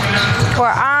 For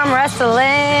arm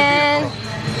wrestling.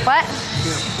 What? I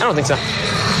don't think so.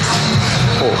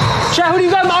 Oh. Chat, who do you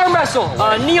got in the arm wrestle?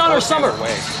 N3on or Sommer? What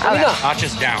do you got? Notch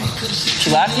is down. She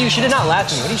laughed at you? She did not laugh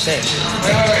at me. What are you saying?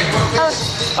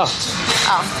 Oh.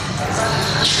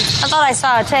 I thought I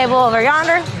saw a table over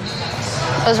yonder.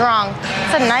 I was wrong.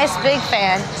 It's a nice big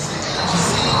fan.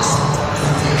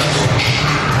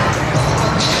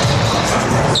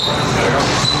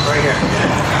 Right here.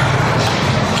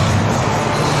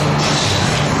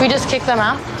 We just kicked them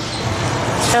out?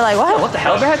 They're like, what? What the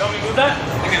hell, Brad? Want me to move that?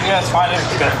 Yeah, it's fine.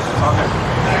 Okay.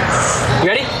 You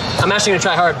ready? I'm actually gonna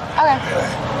try hard. Okay.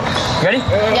 You ready?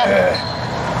 Yep.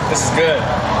 This is good.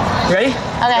 You ready?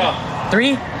 Okay.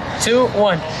 3, 2,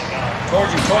 1. Told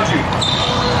you.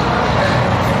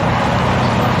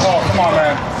 Oh, come on,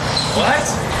 man. What?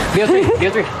 BO3.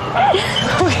 BO3.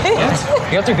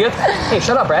 Hey,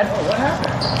 shut up, Brad. What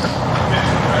happened?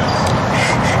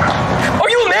 Are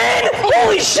you a man?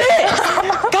 Holy shit!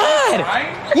 God!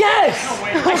 Yes!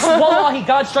 I swore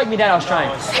God strike me dead, I was trying.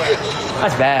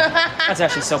 That's bad. That's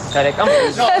actually so pathetic. No,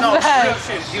 bad.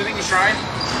 shit. Do you think he's trying?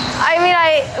 I mean,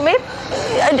 maybe.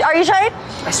 Are you trying?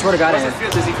 I swear to God, I am.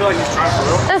 Does he feel like he's trying for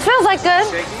real? It feels like good.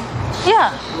 Shaky?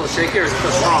 Yeah. A little shaky or is he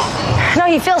feel strong? No,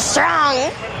 he feels strong.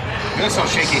 You look so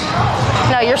shaky.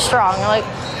 No, you're strong. Like,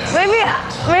 maybe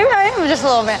I am just a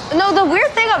little bit. No, the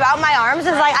weird thing about my arms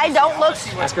is like I don't look.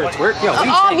 Ask her to twerk? Yo, what are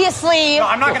you saying? Obviously. No,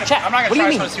 I'm not gonna Chat, try. what do you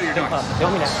mean? To see what you're doing. They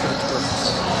want me to ask her to twerk.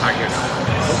 I hear now.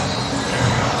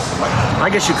 I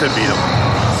guess you could beat him.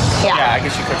 Yeah. Yeah, I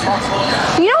guess you could beat him.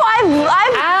 You know, I've.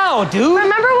 Ow, dude!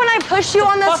 Remember when I pushed you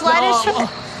on the sled and shit? I'm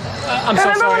so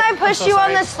Remember sorry. when I pushed you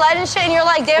on the sled and shit, and you're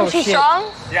like, "Damn, Oh, she's shit. strong."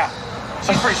 Yeah,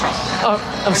 she's pretty strong. Oh,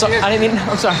 I'm sorry. I didn't mean.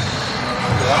 I'm sorry.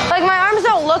 Like my arms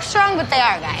don't look strong, but they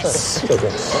are, guys.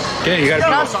 Okay, you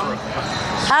gotta be Sommer.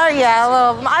 Oh yeah, a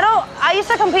little. I used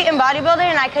to compete in bodybuilding,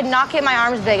 and I could not get my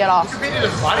arms big at all. You competed in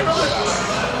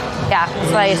bodybuilding? Yeah,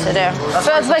 that's what I used to do.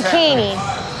 So it's bikini.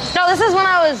 No, this is when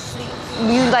I was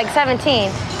like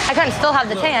 17. I couldn't still have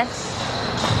the tan.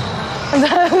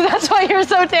 That's why you're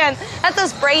so tan. That's a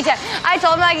spray tan. I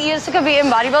told him I used to compete in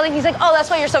bodybuilding. He's like, oh, that's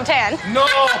why you're so tan. No,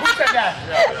 who said that?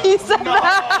 He said that.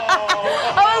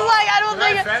 I was like, I don't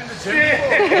think it.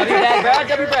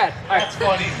 W Brad. All right, that's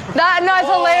funny. No, it's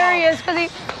hilarious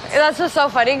because that's just so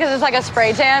funny because it's like a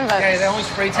spray tan, but. Yeah, they only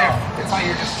spray tan. It's not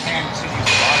you're just tan to use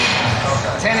the body.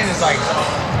 Okay. Tanning is like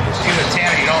either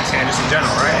tan or you don't tan, just in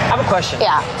general, right? I have a question.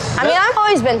 Yeah. I mean, I've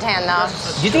always been tan though.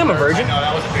 Do you think I'm a virgin? No,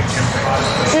 that was a big chip.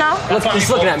 No. Just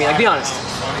looking at me, like, be honest.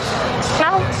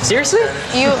 No. Seriously?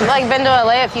 You've like been to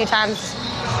LA a few times.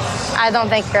 I don't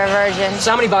think you're a virgin.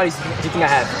 So how many bodies do you think I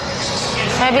have?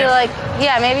 Maybe like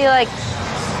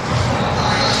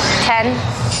 10.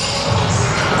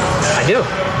 I do.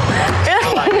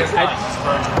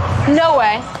 No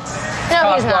way.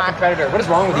 No, he's Fucking not. predator. What is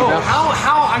wrong with you, bro? How?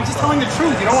 I'm just telling the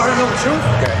truth. You don't want her to know the truth?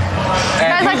 Okay.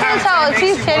 Guys, I can't tell if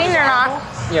he's kidding or not.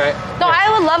 Yeah, right. No, I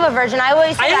would love a virgin. I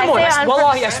always say I am one.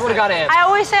 Wallahi, I swear to God I am. I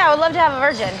always say I would love to have a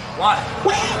virgin. Why?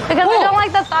 Because I don't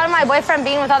like the thought of my boyfriend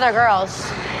being with other girls.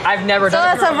 I've never So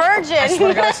done it. that's a virgin. I swear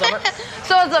to God, Summer.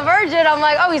 So it's a virgin. I'm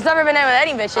like, oh, he's never been in with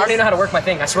any bitches. I don't even know how to work my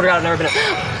thing. I swear to God, I've never been.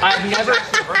 I've never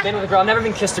been with a girl. I've never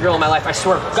been kissed a girl in my life. I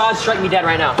swear. God strike me dead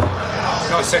right now.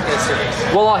 No, serious.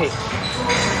 Wallahi.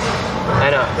 I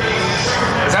know.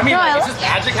 Does that mean is this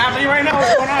magic happening right now?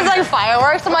 What's going on? It's like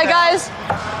fireworks. I'm like, guys,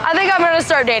 I think I'm gonna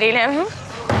start dating him.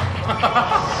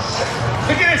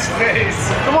 Look at his face.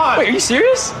 Come on. Wait, are you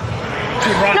serious?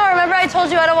 No, remember I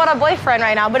told you I don't want a boyfriend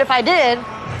right now, but if I did,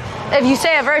 if you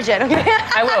say a virgin, okay?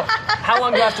 I will. How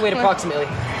long do I have to wait approximately?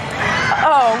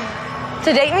 Oh,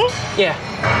 to date me? Yeah.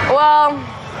 Well,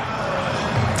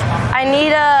 I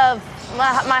need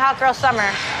my hot girl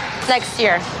summer next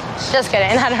year. Just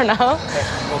kidding, I don't know.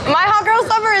 My hot girl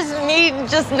summer is me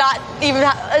just not even,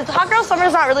 hot girl summer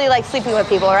is not really like sleeping with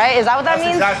people, right? Is that what that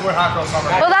means? That's exactly what hot girl summer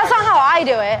is. Well, that's not how I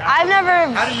do it. I've never,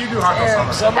 How do you do hot girl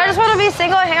summer? I just want to be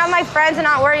single and hang out with my friends and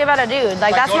not worry about a dude.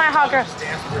 Like that's my hot girl. Just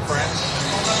dance with your friends.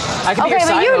 I could be Okay, a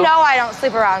side but you hoe. know I don't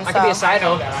sleep around, I could be a side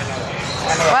hoe.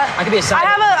 What? I could be a side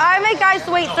hoe. I make guys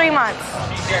wait 3 months.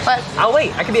 But, I'll wait.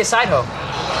 I could be a side hoe.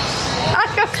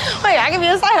 wait, I can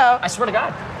be a side hoe. I swear to God.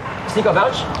 Sneeko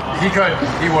vouch? He could.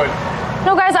 He would.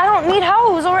 No, guys, I don't need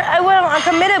hoes or I want a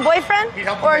committed boyfriend. He'd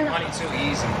help Or you make money too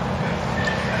easy.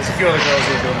 There's a few other girls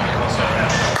who are doing that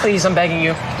also. Please, I'm begging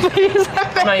you. please,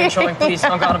 I'm not even showing, please.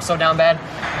 Oh God, I'm so down bad.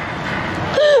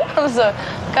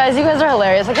 guys, you guys are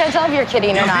hilarious. I can't tell if you're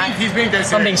kidding or not. He's being dead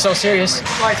serious. I'm being so serious.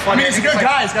 I mean, he's a good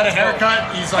guy. He's got a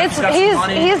haircut. He's like, he's got some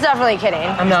money. He's definitely kidding.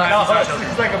 I'm not.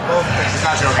 He's like a both thing. He's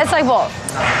not joking. It's like both.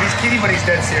 He's kidding, but he's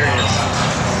dead serious.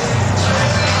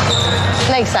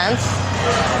 Makes sense.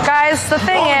 Guys, the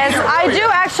thing is, I do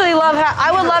actually love.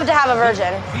 I would love to have a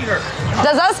virgin. Peter.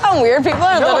 Does that sound weird? People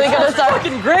are literally gonna start.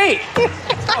 Fucking great.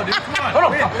 Oh, dude, come on. Hold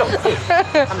on. No, hey,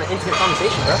 I'm in an intimate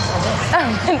conversation, bro.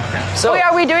 So, Wait,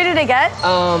 are we doing it again?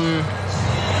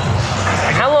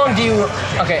 how long do you?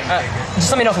 Okay, just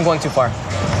let me know if I'm going too far.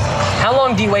 How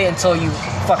long do you wait until you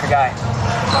fuck a guy?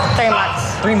 3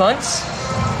 months. 3 months?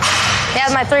 Yeah,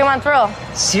 it's my 3-month rule.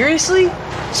 Seriously?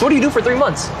 So what do you do for 3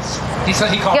 months? He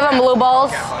said he called. Give him blue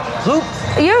balls. Blue?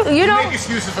 You You don't. make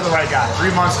excuses for the right guy.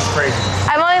 3 months is crazy.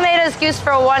 I've only made an excuse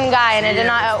for one guy, and it did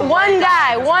not. One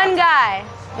guy.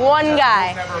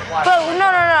 But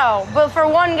no. But for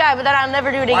one guy, but then I'll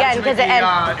never do it Why again did you because make it the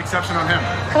ended. exception on him?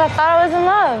 Because I thought I was in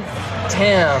love.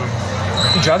 Damn.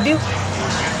 He drugged you?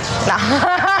 No.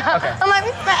 Okay. I'm like,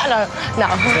 no.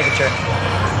 Just making sure.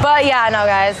 But yeah, no,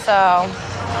 guys. So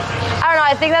I don't know.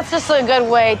 I think that's just a good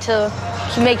way to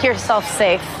make yourself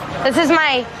safe. This is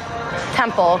my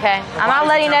temple, okay? I'm not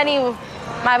letting any.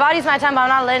 My body's my temple. I'm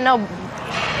not letting no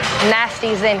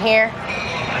nasties in here.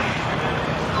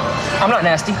 I'm not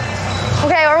nasty.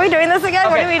 Okay, are we doing this again?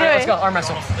 Okay, What are we doing? let's go. Arm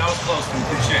wrestle. That was close.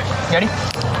 Good shit. You ready?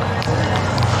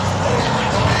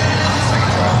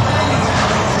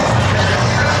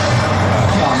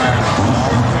 Come on, man.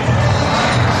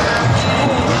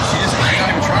 She's not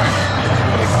even trying.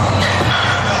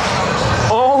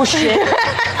 Oh shit.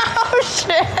 Oh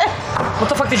shit! What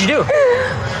the fuck did you do? You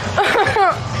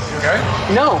okay?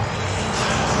 No.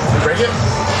 Did you break it?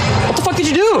 What the fuck did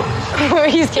you do?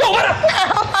 He's kidding. Yo, what up?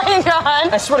 Oh my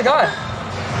god! I swear to God.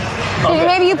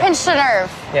 Maybe you pinched a nerve.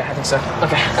 Yeah, I think so.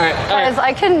 Okay. All right. Guys,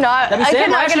 I could not. Let me I see could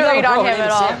him. not get a read on Bro, him let me at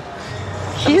see all. him.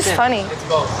 He's see him. funny. It's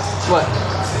both. What?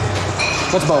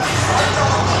 What's both?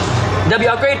 W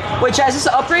upgrade? Wait, Chad, is this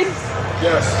an upgrade?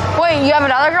 Yes. Wait, you have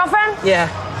another girlfriend? Yeah.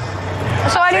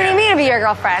 So why do you need me to be your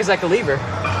girlfriend? Because I can leave her.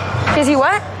 Because you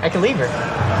what? I can leave her.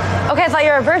 Okay, I thought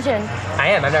you were a virgin. I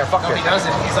am. I've never fucked her. He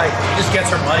doesn't. He's like, he just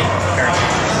gets her money, apparently.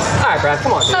 All right, Brad,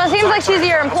 come on, dude. So it seems like she's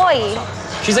your employee.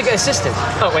 She's like an assistant.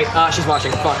 Oh, wait, she's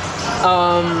watching. Fuck.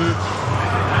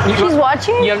 She's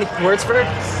watching? You have any words for her?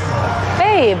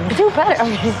 Babe, do better.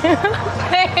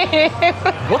 Babe.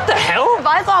 What the hell? If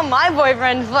I saw my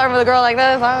boyfriend flirt with a girl like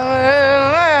this,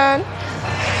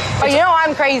 oh, you know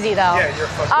I'm crazy though. Yeah, you're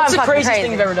fucking. What's the fucking craziest crazy.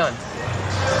 thing you've ever done?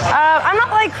 I'm not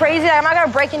like crazy. Like, I'm not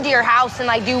gonna break into your house and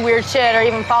like do weird shit or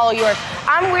even follow you.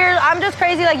 I'm weird. I'm just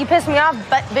crazy. Like you piss me off,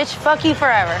 but bitch, fuck you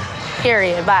forever.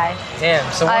 Period. Bye. Damn.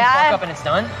 So one fuck up and it's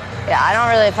done? Yeah, I don't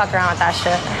really fuck around with that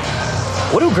shit.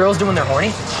 What do girls do when they're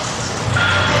horny?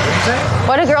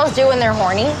 What do girls do when they're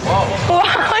horny? Wow,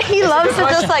 he loves to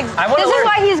just like. This is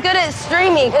why he's good at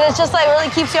streaming, because it's just like really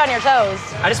keeps you on your toes.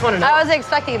 I just want to know. I wasn't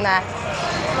expecting that.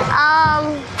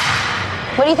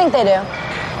 What do you think they do?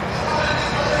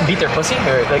 Beat their pussy?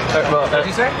 Or like, well, what did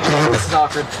you say? This is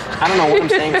awkward. I don't know what I'm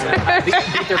saying to them.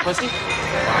 Beat their pussy?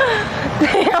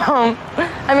 Damn.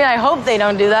 I mean, I hope they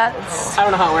don't do that. I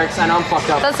don't know how it works. I know I'm fucked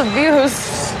up. That's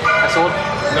abuse. I sold?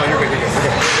 No, you're good.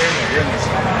 You're in this.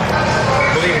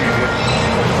 Believe in you, dude.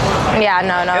 Yeah,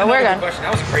 no, we're good. That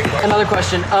was a great question. Another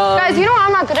question. Guys, you know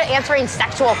I'm not good at answering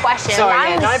sexual questions. Sorry, yeah,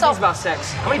 I'm not so... everything's about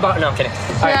sex. How many no, I'm kidding.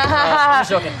 All right, I'm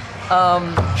just joking.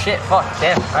 Shit, fuck,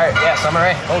 damn. All right, yeah, Sommer,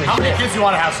 right? Holy How shit. many kids do you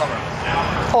want to have, Sommer?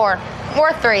 4.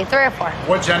 Or 3. 3 or 4.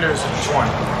 What gender is each one?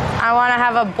 I want to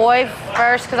have a boy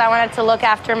first because I wanted to look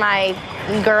after my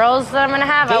girls that I'm going to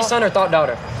have. Gay son or thought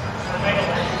daughter? What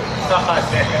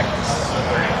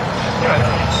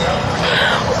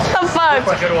the fuck?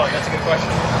 Good one. That's a good question.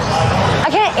 I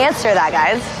can't answer that,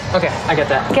 guys. Okay, I get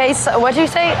that. Okay, so what'd you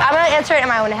say? I'm going to answer it in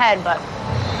my own head, but...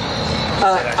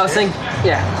 I was saying,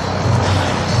 yeah.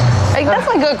 Like, that's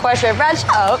a good question. Brad,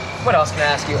 shut up. What else can I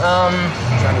ask you?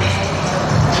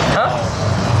 Huh?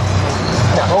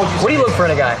 What do you look for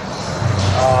in a guy?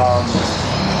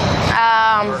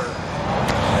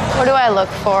 What do I look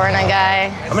for in a guy?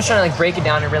 I'm just trying to like break it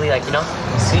down and really like, you know,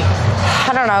 see.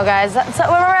 I don't know, guys. So,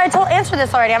 remember, I answered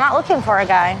this already. I'm not looking for a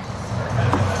guy.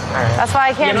 All right. That's why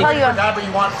I can't tell you. For a guy, but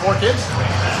you want 4 kids?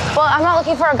 Well, I'm not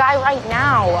looking for a guy right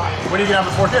now. When are you gonna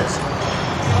have the 4 kids?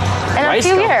 In a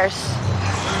few years.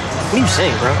 What are you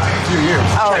saying, bro? A few years.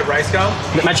 Oh. Try rice gum?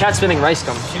 My chat's spinning rice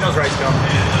gum. She knows rice gum.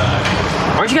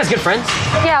 Aren't you guys good friends?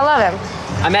 Yeah, I love him.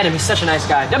 I met him. He's such a nice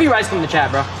guy. W Rice gum in the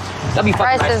chat, bro. W fucking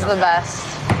Rice Rice is gum. the best.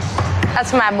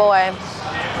 That's my boy.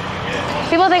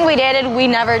 People think we dated. We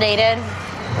never dated.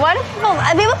 Why do people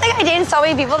think I dated so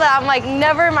many people that I'm like,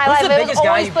 never in my life. It was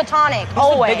always platonic.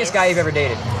 Who's the biggest guy you've ever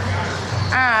dated?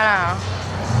 I don't know.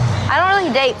 I don't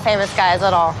really date famous guys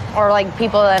at all. Or like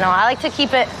people that I know. I like to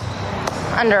keep it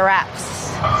under wraps.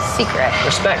 Secret.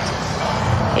 Respect.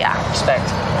 Yeah. Respect.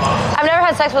 I've never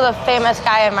had sex with a famous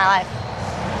guy in my life.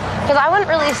 Because I wouldn't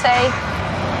really say,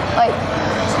 like,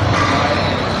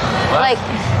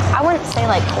 I wouldn't say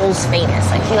like Cole's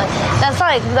famous. Like he that's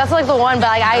like the one,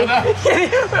 but like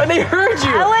They heard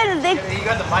you. I wouldn't think. You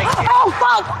got the mic. Oh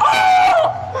fuck! Oh!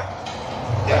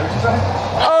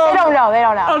 They don't know.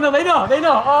 Oh no, they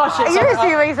know. Oh shit. You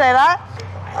see me say that?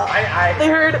 They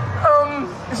heard.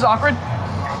 This is awkward.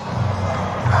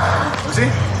 See?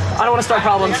 I don't want to start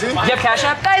problems. Do you have Cash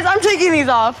App? Guys, I'm taking these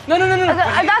off. No.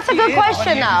 That's a good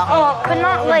question though. But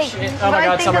not like. Oh my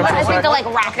God, Sommer, I think sorry. they're like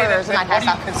rappers and that kind of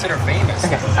stuff. Consider famous.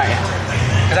 Okay. All right.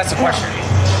 Because that's the question.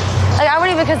 Like I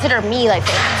wouldn't even consider me like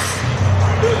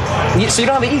famous. So you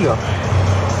don't have an ego?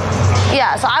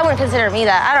 Yeah, so I wouldn't consider me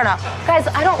that. I don't know. Guys,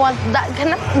 I don't want that.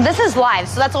 This is live,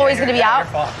 so that's always going to be out.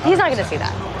 He's not going to see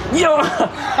that. Yo. I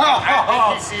think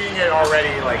he's seeing it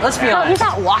already. Like, Let's be No, honest. he's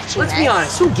not watching Let's be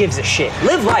honest. Who gives a shit?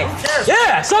 Live life.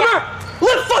 Yeah, Sommer.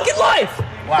 Live fucking life.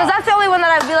 Because that's the only one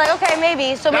that I'd be like, okay,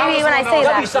 maybe. So maybe when I say W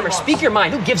that. Sommer, speak your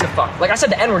mind. Who gives a fuck? Like I said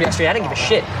the N-word yesterday, I didn't give a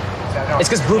shit. It's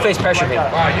because Blueface pressured me.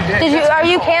 wow, you did. Are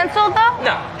you canceled though?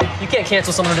 No, you can't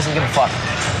cancel someone who doesn't give a fuck.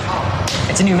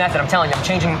 It's a new method. I'm telling you. I'm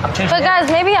changing. But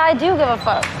guys, maybe I do give a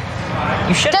fuck.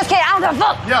 You should. Just kidding. I don't give a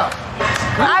fuck. Yeah.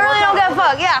 I really don't give a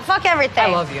fuck. Yeah, fuck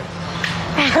everything. I love you.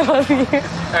 I love you.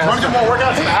 You want to do more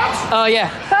workouts in the abs? Oh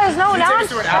yeah. Guys, no, now I'm take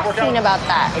us to an ab workout? stressing about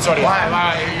that. It's already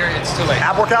it's too late.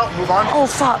 Ab workout? Move on? Oh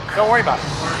fuck. Don't worry about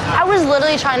it. I was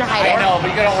literally trying to hide it. I know,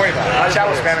 but you don't worry about it. Chat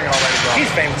was spamming it already, bro.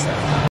 He's famous though.